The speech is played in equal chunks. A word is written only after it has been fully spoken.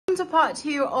to part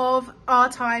 2 of our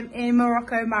time in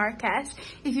Morocco, Marrakech.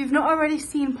 If you've not already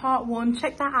seen part 1,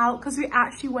 check that out because we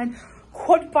actually went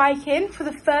quad biking for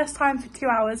the first time for 2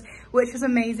 hours, which was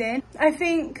amazing. I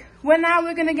think we're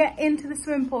going to get into the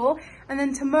swimming pool, and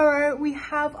then tomorrow we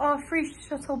have our free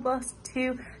shuttle bus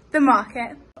to the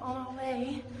market. On our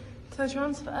way to the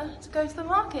transfer to go to the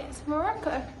market in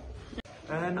Morocco.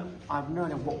 And I've no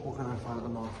idea what we're going to find at the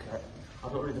market.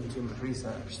 I've not really done too much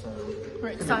research, so we're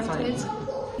excited.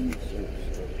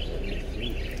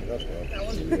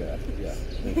 Yeah.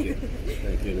 Thank you.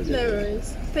 Thank you. No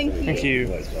worries. Thank you. Thank you.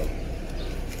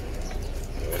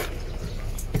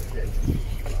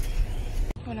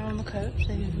 We're now on the coach.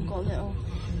 They've even got little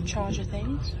charger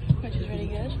things, which is really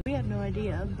good. We had no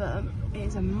idea, but it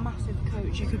is a massive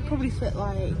coach. You could probably fit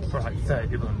like 30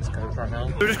 people on this coach right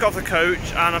now. We just got off the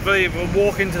coach, and I believe we're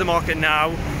walking to the market now.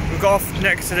 We've got off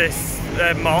next to this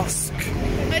mosque.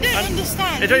 I don't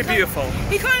understand. It's very beautiful.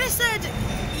 He kind of said,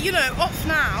 you know, off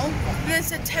now, and then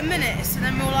said 10 minutes, and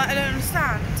then we were like, I don't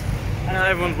understand. And now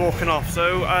everyone's walking off,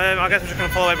 so I guess we're just going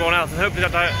to follow everyone else, and hopefully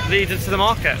that leads us to the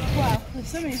market. Well, there's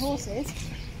so many horses,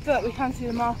 but we can see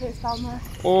the markets down there.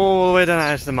 All the way down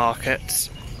there to the market.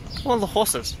 All the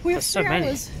horses. We have There's so 3 many.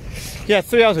 hours. Yeah,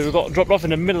 3 hours. We got dropped off in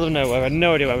the middle of nowhere. I had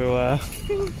no idea where we were.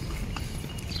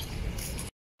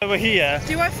 We're here.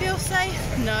 Do I feel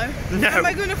safe? No. No. Am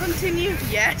I going to continue?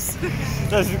 Yes.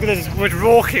 We're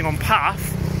walking on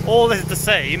path. All this is the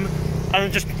same, and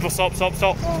then just stop.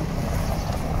 Oh.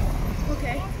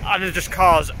 Okay. And there's just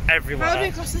cars everywhere. How do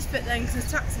we cross this bit then? Because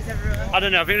there's taxis everywhere. I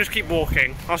don't know. I think just keep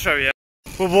walking. I'll show you.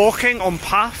 We're walking on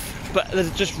path, but there's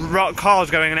just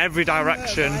cars going in every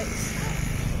direction.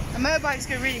 And motorbikes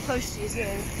go really close to you too.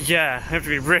 Yeah, you have to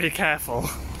be really careful.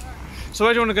 So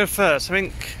where do you want to go first? I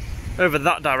think over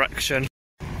that direction.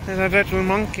 There's a little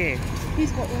monkey.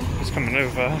 He's got one. He's coming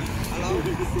over.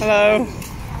 Hello. Hello.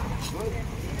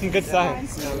 Good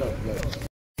thanks.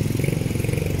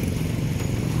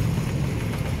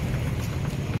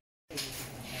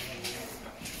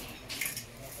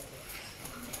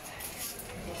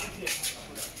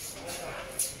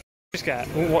 Just get,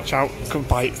 watch out, good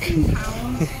bike.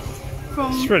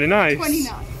 From it's really nice.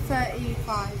 29,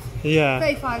 35. Yeah.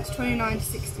 35 to 29 to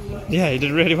 16. Yeah, you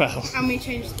did really well. And we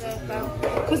changed the belt.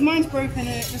 Because mine's broken and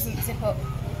it doesn't zip up.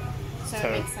 So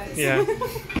it makes sense. Yeah.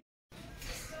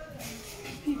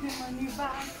 You got my new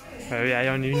bag. Oh yeah,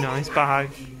 your new nice bag.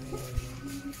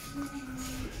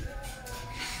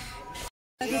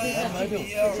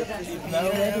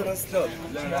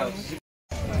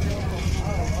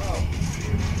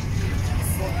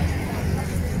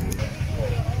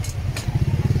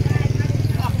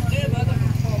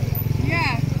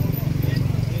 Yeah.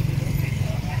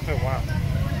 Oh wow.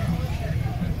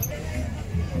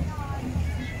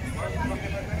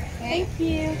 Thank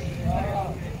you.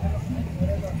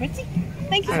 Pretty.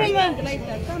 Thank you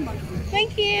so much.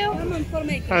 Thank you.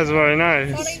 That's very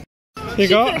nice. You She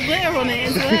got? put glitter on it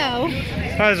as well.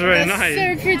 That's very That's nice.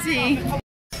 so pretty.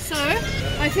 So,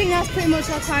 I think that's pretty much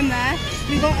our time there.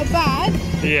 We got a bag.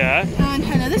 Yeah. And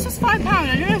Hannah, this was £5.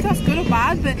 I don't know if that's good or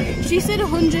bad, but she said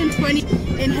 120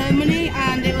 in her money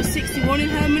and it was 61 in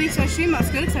her money, so I assume that's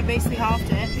good because I basically halved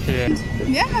it. Yeah.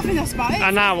 And yeah, I think that's about it.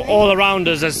 And now all around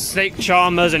us there's snake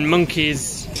charmers and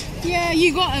monkeys. Yeah,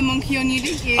 you got a monkey on you,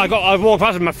 didn't you? I walked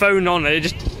past with my phone on it,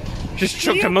 just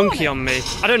chucked a monkey on me.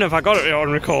 I don't know if I got it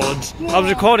on record. I was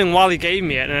recording while he gave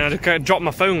me it and I just dropped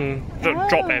my phone,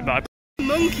 drop it, but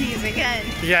monkeys again.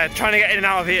 yeah, trying to get in and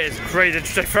out of here is crazy.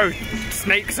 They throw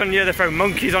snakes on you, they throw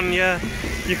monkeys on you.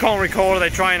 You can't record, they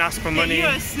try and ask for money. You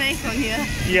got a snake on you.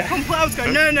 Yeah. I was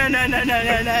going, no.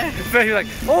 First he was like,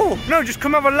 oh, no, just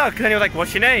come have a look. And then he was like,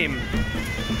 what's your name?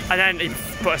 And then he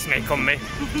put a snake on me.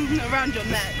 Around your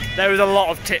neck. There was a lot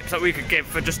of tips that we could give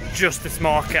for just this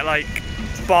market, like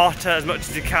barter as much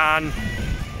as you can.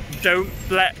 Don't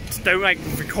like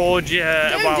record your.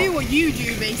 Don't do what you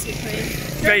do, basically.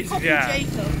 Don't copy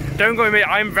Jacob. Don't go with me.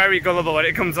 I'm very gullible when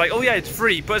it comes like, oh yeah, it's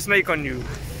free, put a snake on you,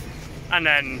 and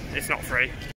then it's not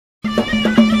free.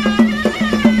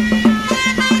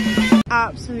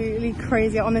 Absolutely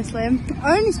crazy, honestly.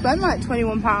 I only spent like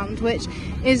 £21, which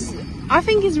is, I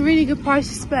think, is a really good price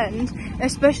to spend,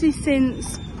 especially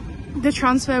since the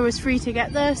transfer was free to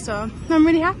get there. So I'm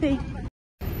really happy.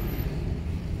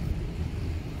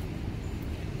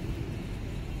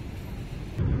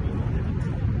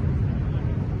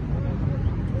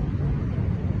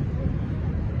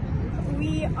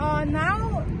 We are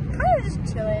now kind of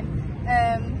just chilling.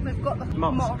 We've got the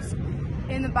mosque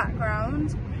in the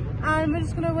background and we're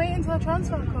just going to wait until our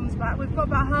transfer comes back. We've got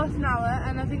about half an hour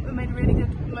and I think we made really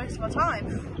good most of our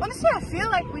time. Honestly, I feel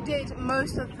like we did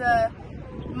most of the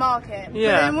market.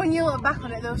 Yeah. But then when you look back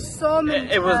on it, there was so many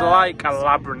It was turns. like a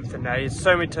labyrinth in there. There's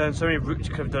so many turns, so many routes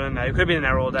you could have done in there. You could have been in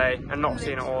there all day and not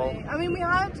seen it all. Literally. I mean, we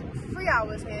had 3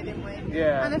 hours here, didn't we?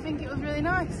 Yeah. And I think it was really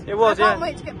nice. It was, I can't yeah.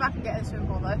 wait to get back and get a swim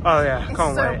pool though. Oh yeah, It's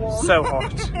can't so wait. warm. So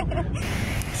hot.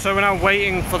 So we're now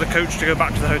waiting for the coach to go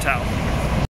back to the hotel.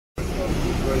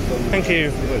 Thank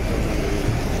you.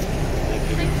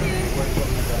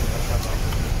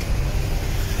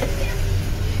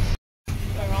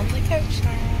 We're on the coach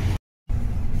now.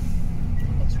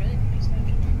 Looks really nice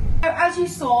though. So as you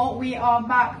saw, we are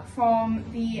back from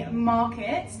the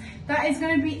market. That is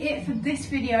going to be it for this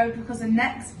video because the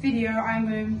next video I'm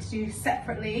going to do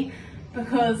separately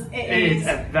because it is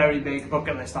a very big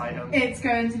bucket list item. it's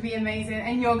going to be amazing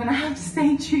and you're going to have to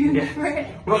stay tuned for it.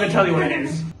 We're not going to tell you what it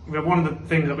is. We're one of the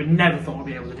things that we never thought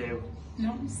we'd be able to do.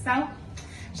 No,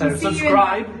 So we'll see you in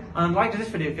subscribe and like this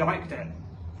video if you liked it.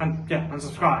 And yeah, and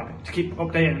subscribe to keep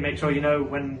updated and make sure you know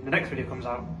when the next video comes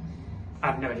out. I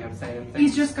have no idea how to say anything.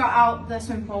 He's just got out the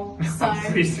swim pool, so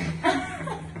Please.